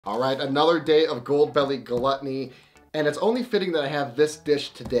All right, another day of Goldbelly gluttony, and it's only fitting that I have this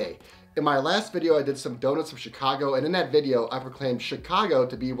dish today. In my last video, I did some donuts from Chicago, and in that video, I proclaimed Chicago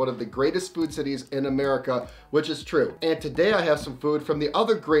to be one of the greatest food cities in America, which is true. And today I have some food from the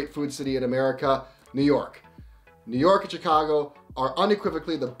other great food city in America, New York. New York and Chicago are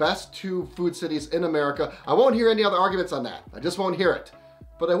unequivocally the best two food cities in America. I won't hear any other arguments on that. I just won't hear it.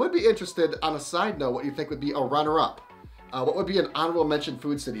 But I would be interested, on a side note, what you think would be a runner-up. What would be an honorable mention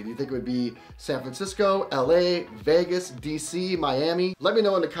food city? Do you think it would be San Francisco, LA, Vegas, DC, Miami? Let me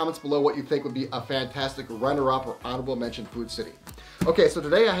know in the comments below what you think would be a fantastic runner-up or honorable mention food city. Okay, so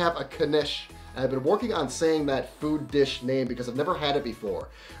today I have a Knish. I've been working on saying that food dish name because I've never had it before.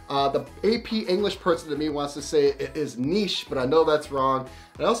 The AP English person in me wants to say it is Knish, but I know that's wrong.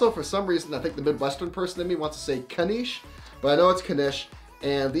 And also, for some reason, I think the Midwestern person in me wants to say Knish, but I know it's Knish.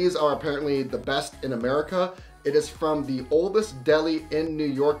 And these are apparently the best in America. It is from the oldest deli in New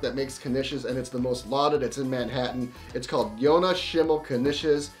York that makes Knishes, and it's the most lauded. It's in Manhattan. It's called Yonah, Schimmel,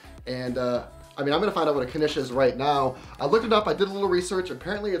 Knishes. And I'm gonna find out what a Knish is right now. I looked it up, I did a little research.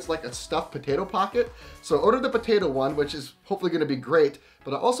 Apparently it's like a stuffed potato pocket. So I ordered the potato one, which is hopefully gonna be great,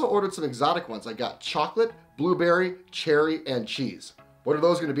 but I also ordered some exotic ones. I got chocolate, blueberry, cherry, and cheese. What are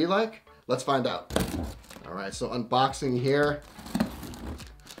those gonna be like? Let's find out. All right, so unboxing here.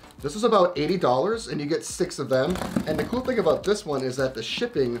 This is about $80 and you get 6 of them. And the cool thing about this one is that the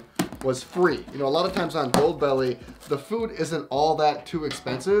shipping was free. You know, a lot of times on Goldbelly, the food isn't all that too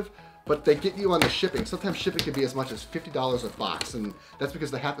expensive, but they get you on the shipping. Sometimes shipping can be as much as $50 a box, and that's because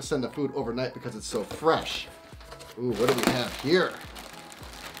they have to send the food overnight because it's so fresh. Ooh, what do we have here?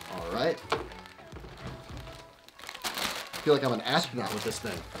 All right. I feel like I'm an astronaut with this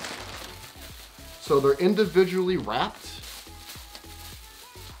thing. So they're individually wrapped.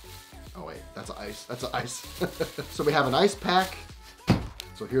 Oh wait, that's ice, that's ice. So we have an ice pack.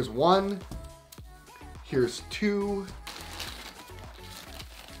 So here's 1, here's 2.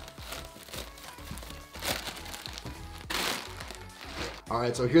 All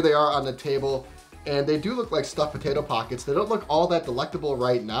right, so here they are on the table, and they do look like stuffed potato pockets. They don't look all that delectable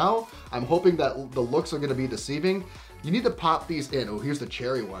right now. I'm hoping that the looks are gonna be deceiving. You need to pop these in. Oh, here's the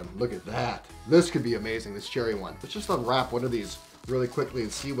cherry one. Look at that. This could be amazing, this cherry one. Let's just unwrap one of these really quickly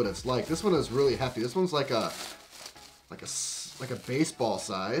and see what it's like. This one is really hefty. This one's like a baseball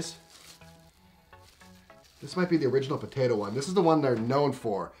size. This might be the original potato one. This is the one they're known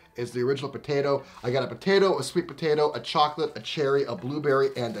for, is the original potato. I got a potato, a sweet potato, a chocolate, a cherry, a blueberry,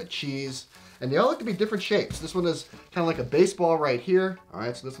 and a cheese. And they all look to be different shapes. This one is kind of like a baseball right here. All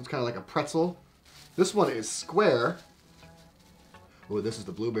right, so this one's kind of like a pretzel. This one is square. Oh, this is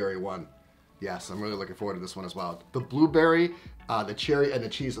the blueberry one. Yes, I'm really looking forward to this one as well. The blueberry, the cherry, and the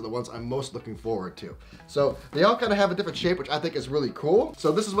cheese are the ones I'm most looking forward to. So they all kind of have a different shape, which I think is really cool.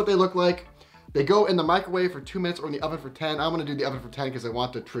 So this is what they look like. They go in the microwave for 2 minutes or in the oven for 10. I'm gonna do the oven for 10 because I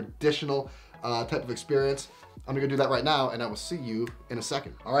want the traditional type of experience. I'm gonna do that right now, and I will see you in a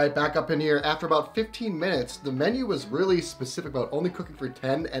second. All right, back up in here. After about 15 minutes, the menu was really specific about only cooking for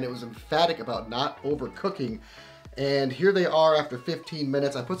 10, and it was emphatic about not overcooking. And here they are after 15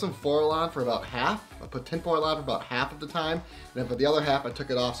 minutes. I put some foil on for about half. I put tin foil on for about half of the time. And then for the other half, I took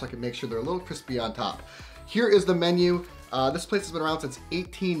it off so I could make sure they're a little crispy on top. Here is the menu. This place has been around since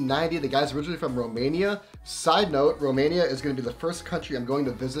 1890. The guy's originally from Romania. Side note, Romania is gonna be the first country I'm going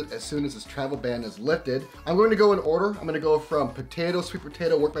to visit as soon as this travel ban is lifted. I'm going to go in order. I'm gonna go from potato, sweet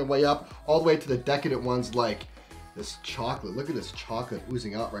potato, work my way up, all the way to the decadent ones like this chocolate. Look at this chocolate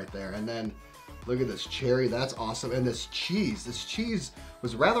oozing out right there. And then look at this cherry, that's awesome. And this cheese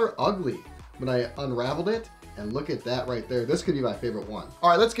was rather ugly when I unraveled it. And look at that right there. This could be my favorite one. All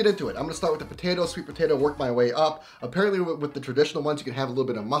right, let's get into it. I'm gonna start with the potato, sweet potato, work my way up. Apparently with the traditional ones, you can have a little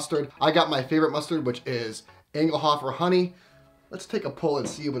bit of mustard. I got my favorite mustard, which is Engelhofer honey. Let's take a pull and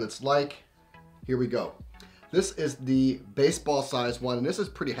see what it's like. Here we go. This is the baseball size one, and this is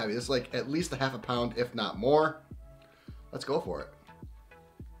pretty heavy. This is like at least a half a pound, if not more. Let's go for it.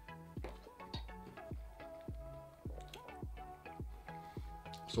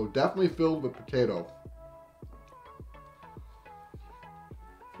 So definitely filled with potato.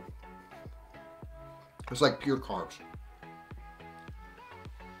 It's like pure carbs.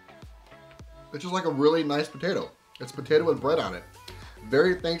 It's just like a really nice potato. It's potato with bread on it.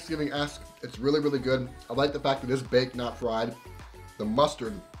 Very Thanksgiving-esque. It's really, really good. I like the fact that it's baked, not fried. The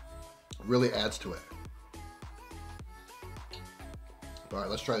mustard really adds to it. All right,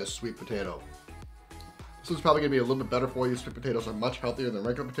 let's try this sweet potato. This is probably gonna be a little bit better for you. Sweet potatoes are much healthier than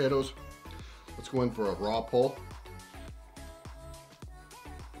regular potatoes. Let's go in for a raw pull.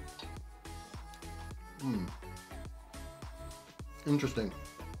 Interesting.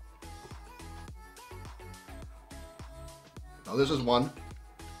 Now this is one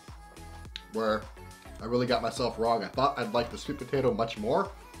where I really got myself wrong. I thought I'd like the sweet potato much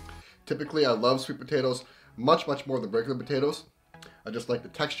more. Typically, I love sweet potatoes much more than regular potatoes. I just like the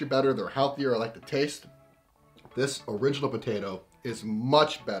texture better. They're healthier. I like the taste. This original potato is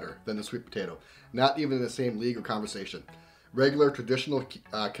much better than the sweet potato. Not even in the same league or conversation. Regular, traditional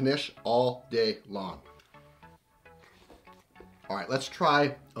Knish all day long. All right, let's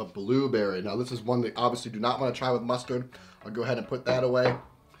try a blueberry. Now, this is one that obviously do not want to try with mustard. I'll go ahead and put that away.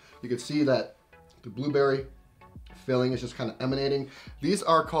 You can see that the blueberry filling is just kind of emanating. These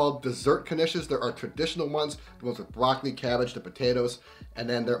are called dessert Knishes. There are traditional ones, the ones with broccoli, cabbage, the potatoes, and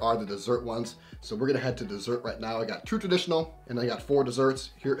then there are the dessert ones. So we're gonna head to dessert right now. I got 2 traditional, and I got 4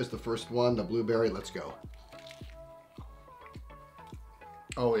 desserts. Here is the first one, the blueberry. Let's go.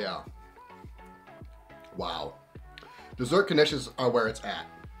 Oh yeah. Wow. Dessert Knishes are where it's at.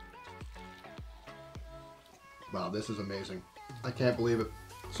 Wow, this is amazing. I can't believe it.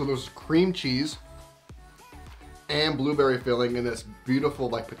 So there's cream cheese and blueberry filling in this beautiful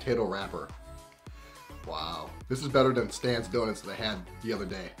like potato wrapper. Wow. This is better than Stan's Donuts that I had the other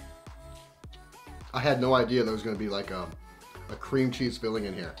day. I had no idea there was gonna be like a cream cheese filling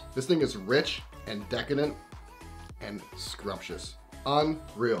in here. This thing is rich and decadent and scrumptious.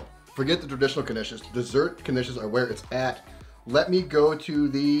 Unreal. Forget the traditional Knishes. Dessert Knishes are where it's at. Let me go to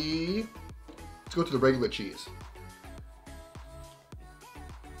the, let's go to the regular cheese.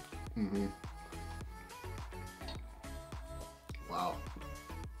 Wow.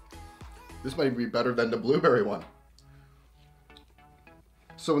 This might be better than the blueberry one.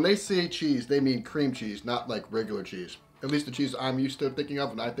 So when they say cheese, they mean cream cheese, not like regular cheese. At least the cheese I'm used to thinking of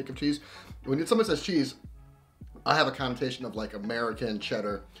when I think of cheese. When someone says cheese, I have a connotation of like American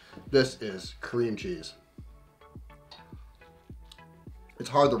cheddar. This is cream cheese. It's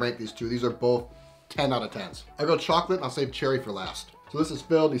hard to rank these two. These are both 10 out of 10s. I'll go chocolate, and I'll save cherry for last. So this is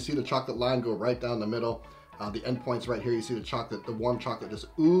filled. You see the chocolate line go right down the middle. The end point's right here. You see the chocolate, the warm chocolate just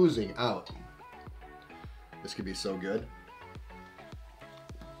oozing out. This could be so good.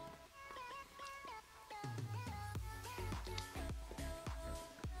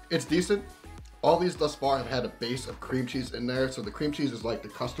 It's decent. All these thus far have had a base of cream cheese in there. So the cream cheese is like the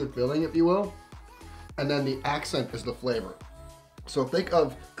custard filling, if you will. And then the accent is the flavor. So think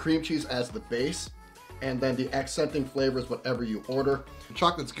of cream cheese as the base, and then the accenting flavor is whatever you order. The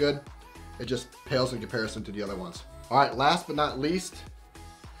chocolate's good. It just pales in comparison to the other ones. All right, last but not least,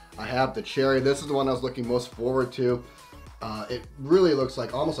 I have the cherry. This is the one I was looking most forward to. It really looks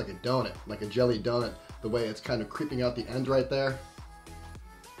like almost like a donut, like a jelly donut, the way it's kind of creeping out the end right there.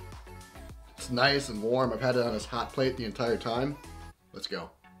 It's nice and warm. I've had it on this hot plate the entire time. Let's go.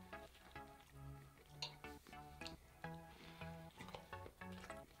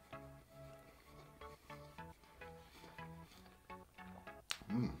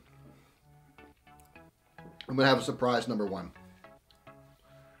 I'm gonna have a surprise number 1.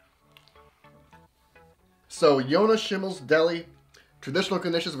 So Yonah Schimmel's Deli, traditional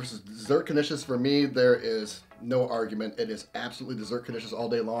Knishes versus dessert Knishes. For me, there is no argument. It is absolutely dessert Knishes all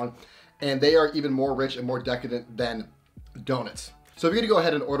day long. And they are even more rich and more decadent than donuts. So if you're gonna go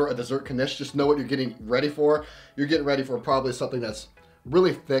ahead and order a dessert Knish, just know what you're getting ready for. You're getting ready for probably something that's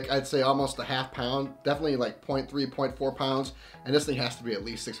really thick. I'd say almost a half pound, definitely like 0.3, 0.4 pounds. And this thing has to be at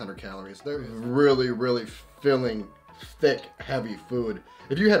least 600 calories. They're really filling, thick, heavy food.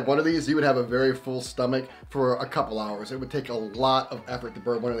 If you had one of these, you would have a very full stomach for a couple hours. It would take a lot of effort to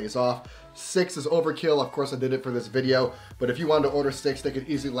burn one of these off. 6 is overkill. Of course, I did it for this video, but if you wanted to order 6, they could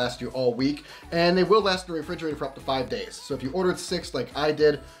easily last you all week, and they will last in the refrigerator for up to 5 days. So if you ordered 6 like I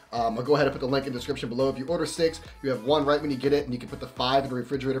did, I'll go ahead and put the link in the description below. If you order 6, you have 1 right when you get it, and you can put the 5 in the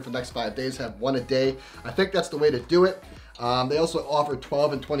refrigerator for the next 5 days, have 1 a day. I think that's the way to do it. They also offer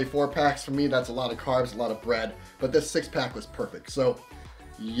 12 and 24 packs. For me, that's a lot of carbs, a lot of bread, but this 6-pack was perfect. So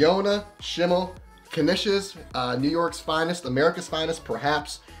Yonah, Schimmel, Knishes, New York's finest, America's finest,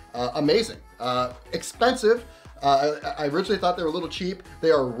 perhaps. Amazing. Expensive. I originally thought they were a little cheap.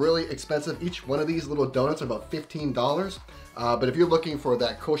 They are really expensive. Each one of these little donuts are about $15. But if you're looking for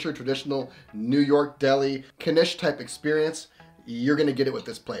that kosher, traditional New York deli, Knish type experience, you're gonna get it with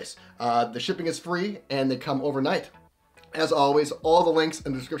this place. The shipping is free and they come overnight. As always, all the links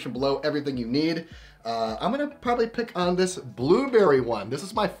in the description below, everything you need. I'm gonna probably pick on this blueberry one. This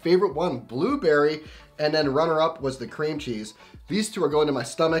is my favorite one, blueberry, and then runner-up was the cream cheese. These 2 are going to my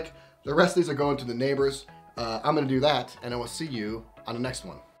stomach. The rest of these are going to the neighbors. I'm gonna do that, and I will see you on the next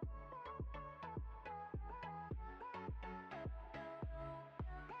one.